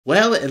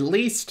Well, at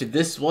least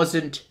this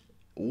wasn't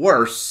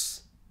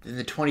worse than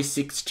the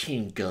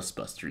 2016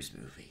 Ghostbusters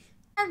movie.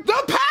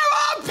 The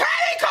power of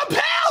penny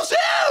compels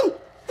you!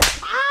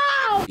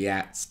 Ow!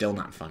 Yeah, still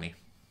not funny.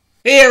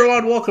 Hey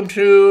everyone, welcome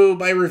to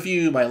my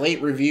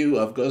late review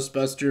of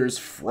Ghostbusters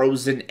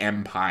Frozen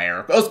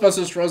Empire.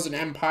 Ghostbusters Frozen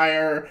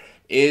Empire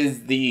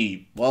is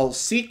the,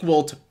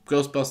 sequel to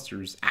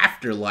Ghostbusters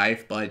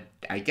Afterlife, but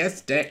I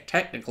guess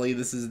technically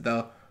this is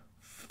the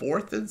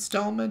fourth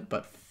installment,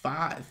 but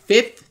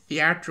fifth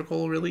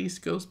theatrical release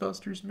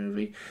Ghostbusters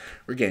movie.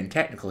 We're getting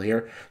technical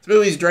here. This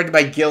movie is directed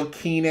by Gil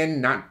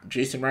Keenan, not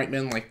Jason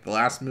Reitman like the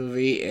last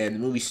movie, and the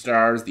movie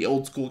stars the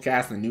old school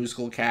cast and the new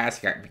school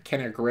cast. You got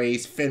McKenna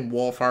Grace, Finn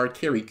Wolfhard,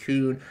 Carrie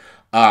Coon,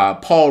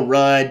 Paul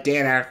Rudd,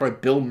 Dan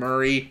Aykroyd, Bill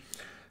Murray,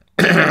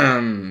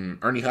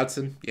 Ernie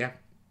Hudson, yeah.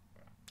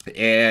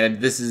 And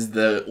this is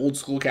the old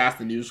school cast,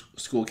 the new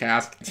school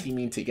cast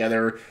teaming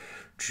together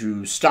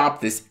to stop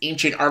this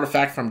ancient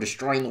artifact from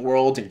destroying the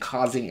world and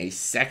causing a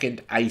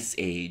second ice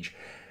age.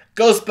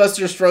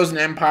 Ghostbusters Frozen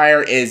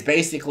Empire is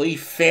basically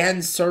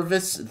fan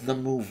service the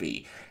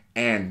movie.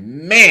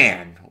 And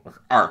man,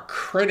 are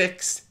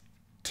critics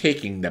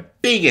taking the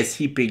biggest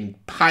heaping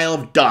pile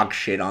of dog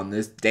shit on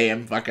this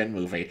damn fucking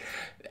movie.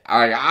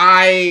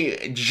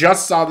 I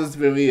just saw this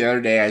movie the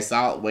other day. I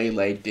saw it way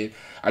late.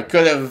 I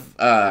could have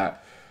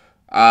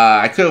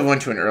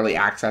went to an early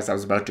access. I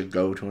was about to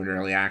go to an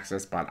early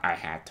access, but I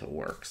had to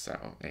work,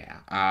 so yeah.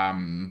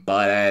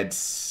 I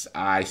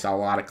saw a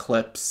lot of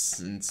clips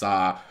and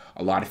saw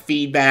a lot of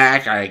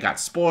feedback. I got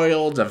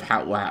spoiled of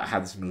how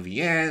this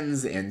movie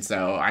ends, and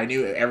so I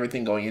knew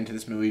everything going into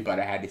this movie, but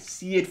I had to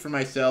see it for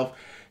myself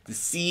to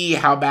see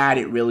how bad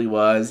it really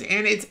was.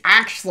 And it's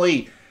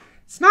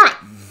not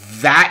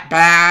that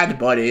bad,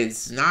 but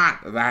it's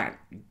not that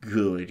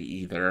good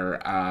either.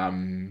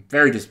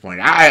 Very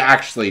disappointed. I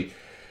actually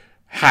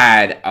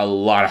had a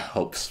lot of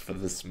hopes for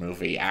this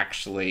movie,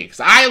 actually, because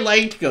I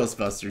liked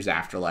Ghostbusters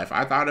Afterlife.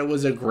 I thought it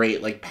was a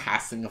great,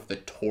 passing of the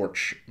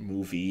torch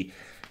movie,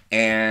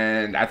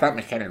 and I thought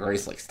McKenna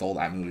Grace, stole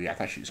that movie. I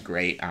thought she was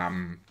great,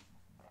 and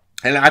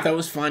I thought it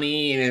was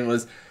funny, and it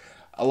was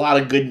a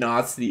lot of good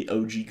nods to the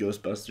OG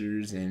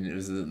Ghostbusters, and it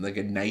was,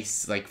 a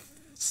nice,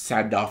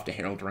 send-off to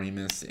Harold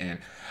Ramis, and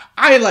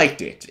I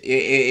liked it.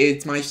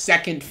 It's my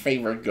second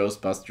favorite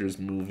Ghostbusters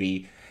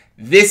movie.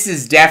 This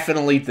is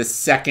definitely the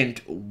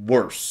second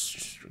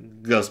worst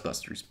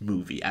Ghostbusters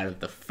movie out of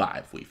the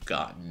 5 we've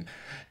gotten,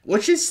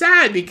 which is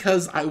sad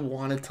because I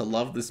wanted to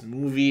love this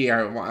movie.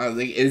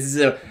 This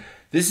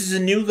is a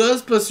new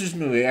Ghostbusters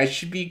movie. I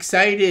should be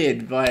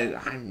excited, but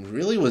I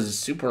really was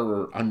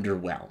super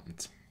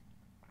underwhelmed.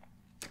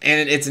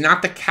 And it's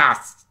not the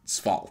cast's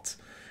fault.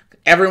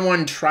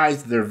 Everyone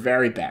tries their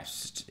very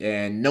best,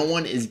 and no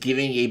one is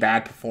giving a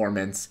bad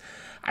performance.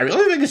 I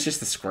really think it's just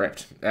the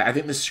script. I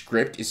think the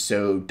script is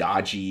so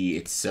dodgy.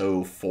 It's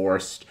so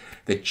forced.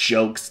 The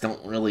jokes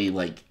don't really,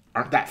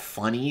 aren't that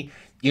funny.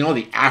 You know,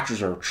 the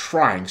actors are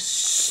trying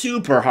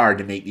super hard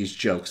to make these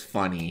jokes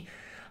funny.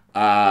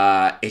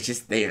 It's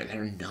just,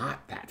 they're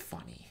not that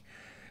funny.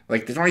 The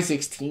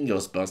 2016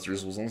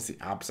 Ghostbusters was almost the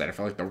opposite. I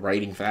felt like the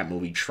writing for that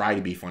movie tried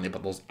to be funny,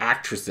 but those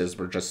actresses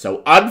were just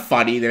so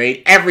unfunny, they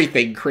made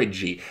everything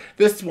cringy.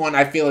 This one,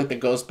 I feel like the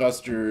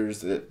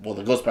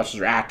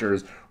Ghostbusters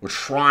actors were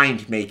trying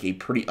to make a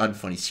pretty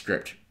unfunny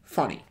script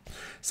funny.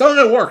 Some of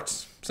it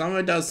worked. Some of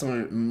it does,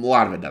 a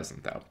lot of it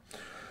doesn't, though.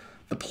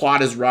 The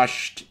plot is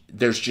rushed.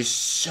 There's just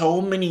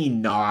so many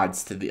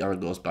nods to the other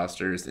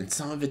Ghostbusters, and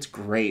some of it's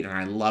great, and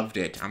I loved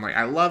it. I'm like,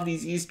 I love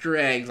these Easter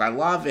eggs. I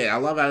love it. I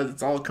love how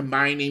it's all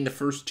combining the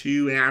first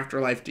two and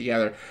Afterlife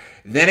together.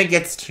 Then it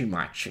gets too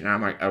much, and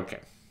I'm like, okay.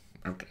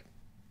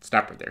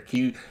 Stop right there. Can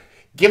you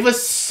give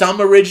us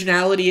some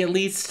originality at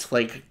least?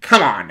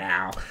 Come on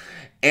now.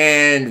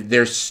 And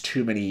there's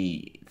too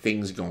many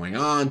things going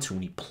on, too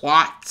many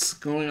plots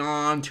going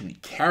on, too many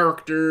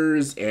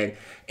characters, and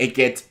it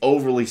gets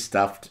overly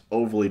stuffed,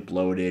 overly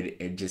bloated,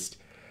 and just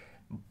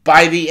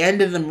by the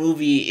end of the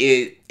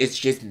movie, it's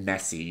just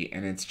messy,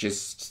 and it's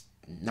just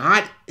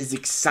not as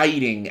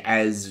exciting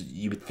as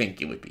you would think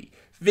it would be.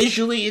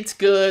 Visually, it's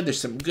good. There's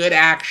some good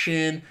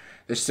action.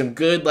 There's some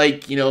good,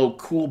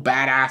 cool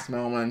badass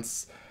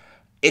moments.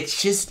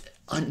 It's just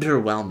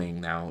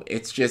underwhelming, though.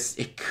 It's just,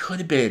 it could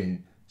have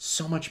been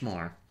so much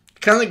more.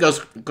 Kind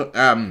of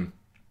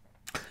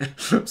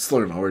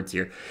slurring my words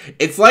here.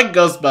 It's like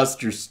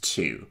Ghostbusters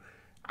 2.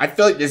 I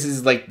feel like this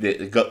is like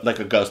a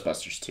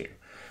Ghostbusters 2.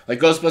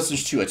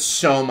 Ghostbusters 2 had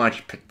so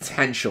much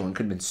potential and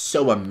could have been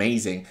so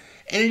amazing,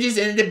 and it just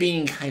ended up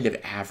being kind of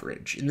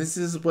average. And this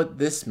is what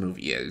this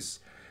movie is.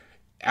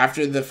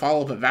 After the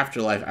follow-up of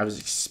Afterlife, I was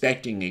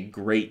expecting a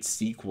great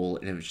sequel,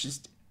 and it was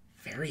just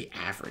very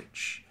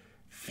average.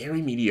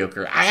 Very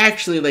mediocre. I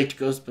actually liked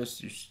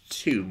Ghostbusters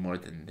 2 more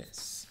than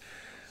this,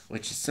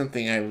 which is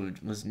something I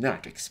was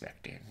not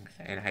expecting,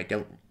 and I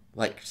don't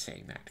like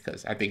saying that,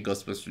 because I think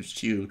Ghostbusters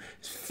 2,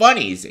 as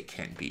funny as it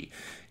can be,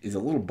 is a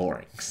little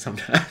boring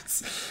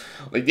sometimes.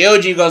 The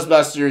OG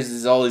Ghostbusters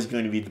is always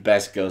going to be the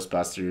best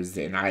Ghostbusters,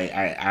 and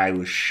I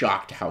was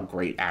shocked how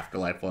great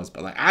Afterlife was,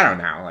 but I don't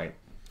know,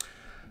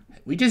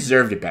 we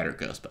deserved a better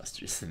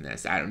Ghostbusters than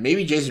this. I don't.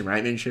 Maybe Jason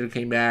Reitman should have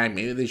came back.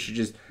 Maybe they should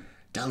just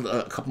done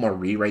a couple more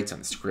rewrites on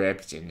the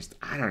script and just,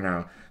 I don't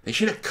know. They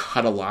should have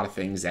cut a lot of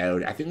things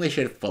out. I think they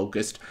should have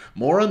focused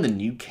more on the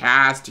new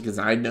cast, because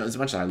I know as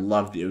much as I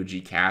love the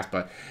OG cast,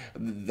 but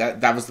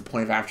that was the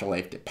point of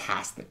Afterlife, to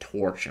pass the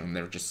torch, and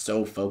they're just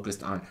so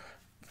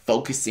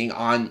focusing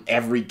on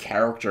every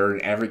character,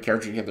 and every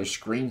character get their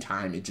screen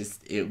time.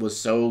 It was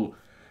so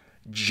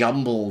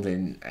jumbled,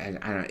 and I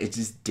don't know, it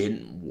just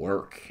didn't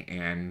work,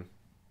 and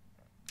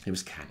it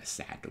was kind of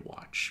sad to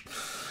watch.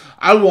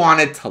 I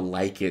wanted to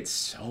like it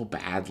so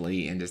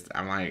badly, and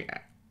I'm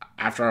like,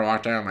 after I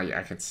watched it, I'm like,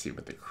 I can see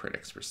what the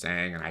critics were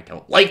saying, and I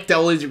don't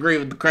always agree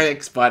with the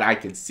critics, but I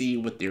could see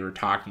what they were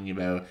talking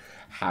about,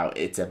 how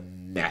it's a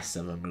mess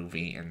of a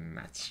movie, and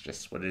that's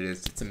just what it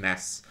is. It's a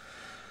mess,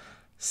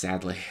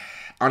 sadly.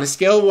 On a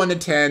scale of 1 to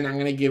 10, I'm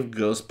going to give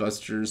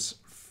Ghostbusters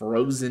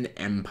Frozen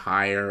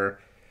Empire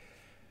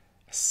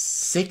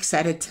 6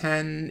 out of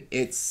 10.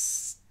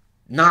 It's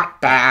not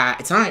bad.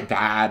 It's not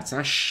bad. It's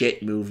not a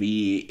shit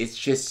movie. It's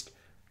just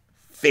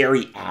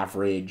very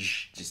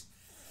average, just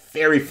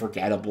very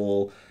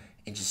forgettable,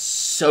 and just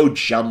so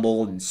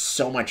jumbled, and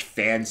so much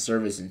fan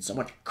service and so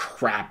much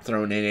crap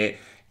thrown in it.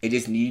 It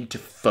just needed to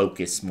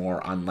focus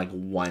more on like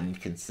one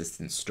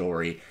consistent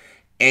story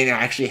and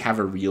actually have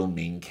a real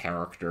main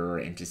character,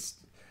 and just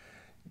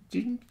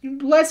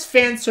less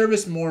fan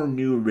service, more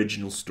new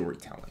original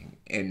storytelling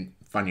and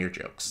funnier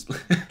jokes.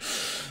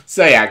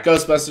 So yeah,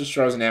 Ghostbusters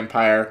Frozen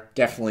Empire,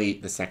 definitely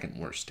the second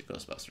worst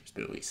Ghostbusters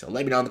movie. So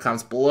let me know in the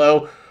comments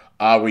below.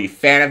 Were you a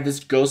fan of this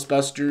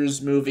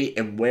Ghostbusters movie,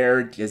 and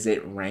where does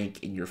it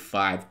rank in your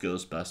 5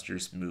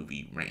 Ghostbusters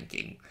movie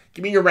ranking?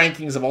 Give me your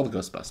rankings of all the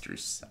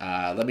Ghostbusters.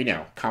 Let me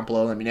know. Comment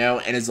below, let me know.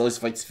 And as always,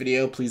 if you like this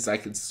video, please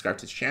like and subscribe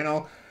to this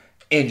channel,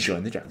 and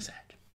join the dark side.